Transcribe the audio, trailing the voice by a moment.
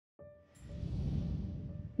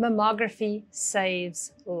Mammography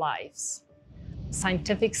saves lives.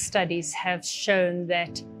 Scientific studies have shown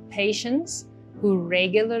that patients who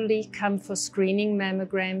regularly come for screening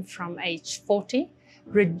mammogram from age 40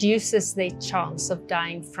 reduces their chance of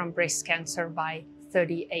dying from breast cancer by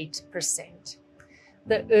 38%.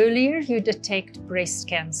 The earlier you detect breast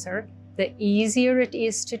cancer, the easier it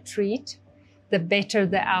is to treat, the better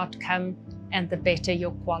the outcome, and the better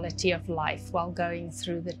your quality of life while going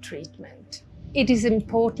through the treatment. It is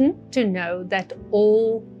important to know that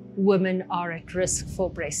all women are at risk for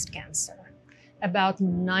breast cancer. About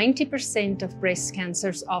 90% of breast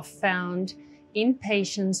cancers are found in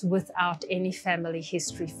patients without any family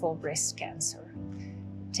history for breast cancer.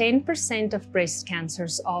 10% of breast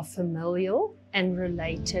cancers are familial and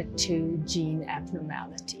related to gene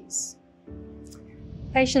abnormalities.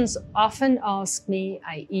 Patients often ask me,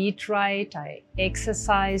 I eat right, I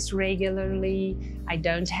exercise regularly, I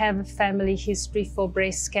don't have a family history for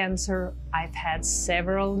breast cancer, I've had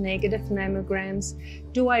several negative mammograms.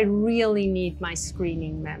 Do I really need my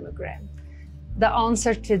screening mammogram? The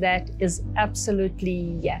answer to that is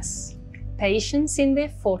absolutely yes. Patients in their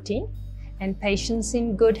 40s and patients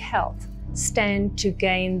in good health stand to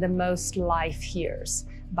gain the most life years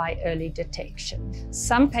by early detection.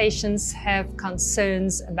 Some patients have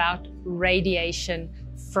concerns about radiation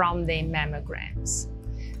from their mammograms.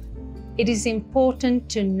 It is important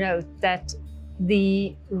to note that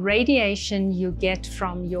the radiation you get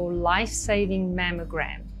from your life-saving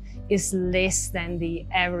mammogram is less than the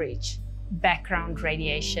average background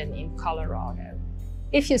radiation in Colorado.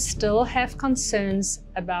 If you still have concerns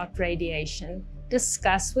about radiation,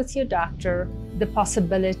 discuss with your doctor the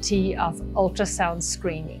possibility of ultrasound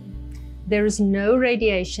screening. There is no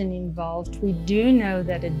radiation involved. We do know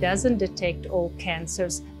that it doesn't detect all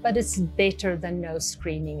cancers, but it's better than no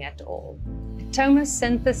screening at all.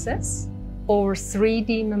 Tomosynthesis or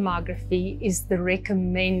 3D mammography is the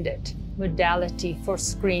recommended modality for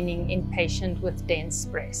screening in patients with dense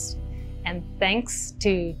breast. And thanks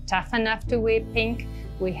to Tough Enough to Wear Pink,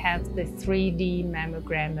 we have the 3D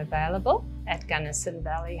mammogram available at Gunnison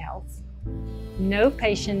Valley Health. No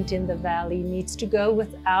patient in the Valley needs to go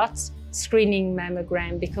without screening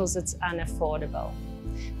mammogram because it's unaffordable.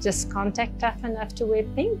 Just contact Tough Enough to Wear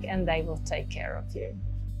Pink and they will take care of you.